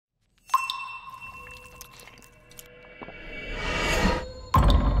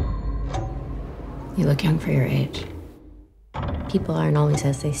You look young for your age. People aren't always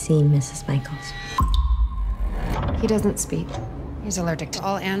as they seem, Mrs. Michaels. He doesn't speak. He's allergic to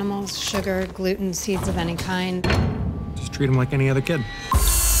all animals, sugar, gluten, seeds of any kind. Just treat him like any other kid.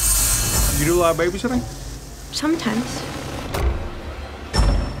 You do a lot of babysitting? Sometimes.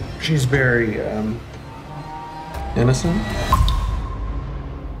 She's very, innocent.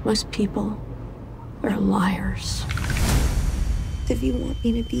 Most people are liars. If you want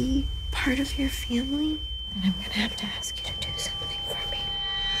me to be part of your family, then I'm gonna have to ask you to do something for me.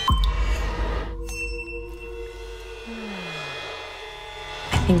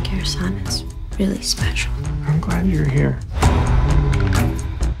 I think your son is really special. I'm glad you're here.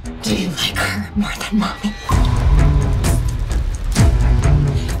 Do you like her more than mommy?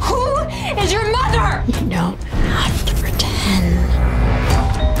 Who is your mother? You don't have to pretend.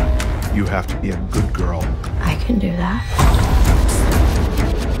 You have to be a good girl. I can do that.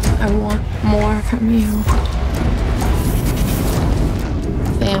 I want more from you.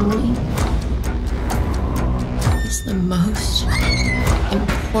 Family is the most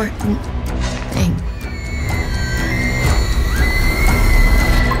important thing.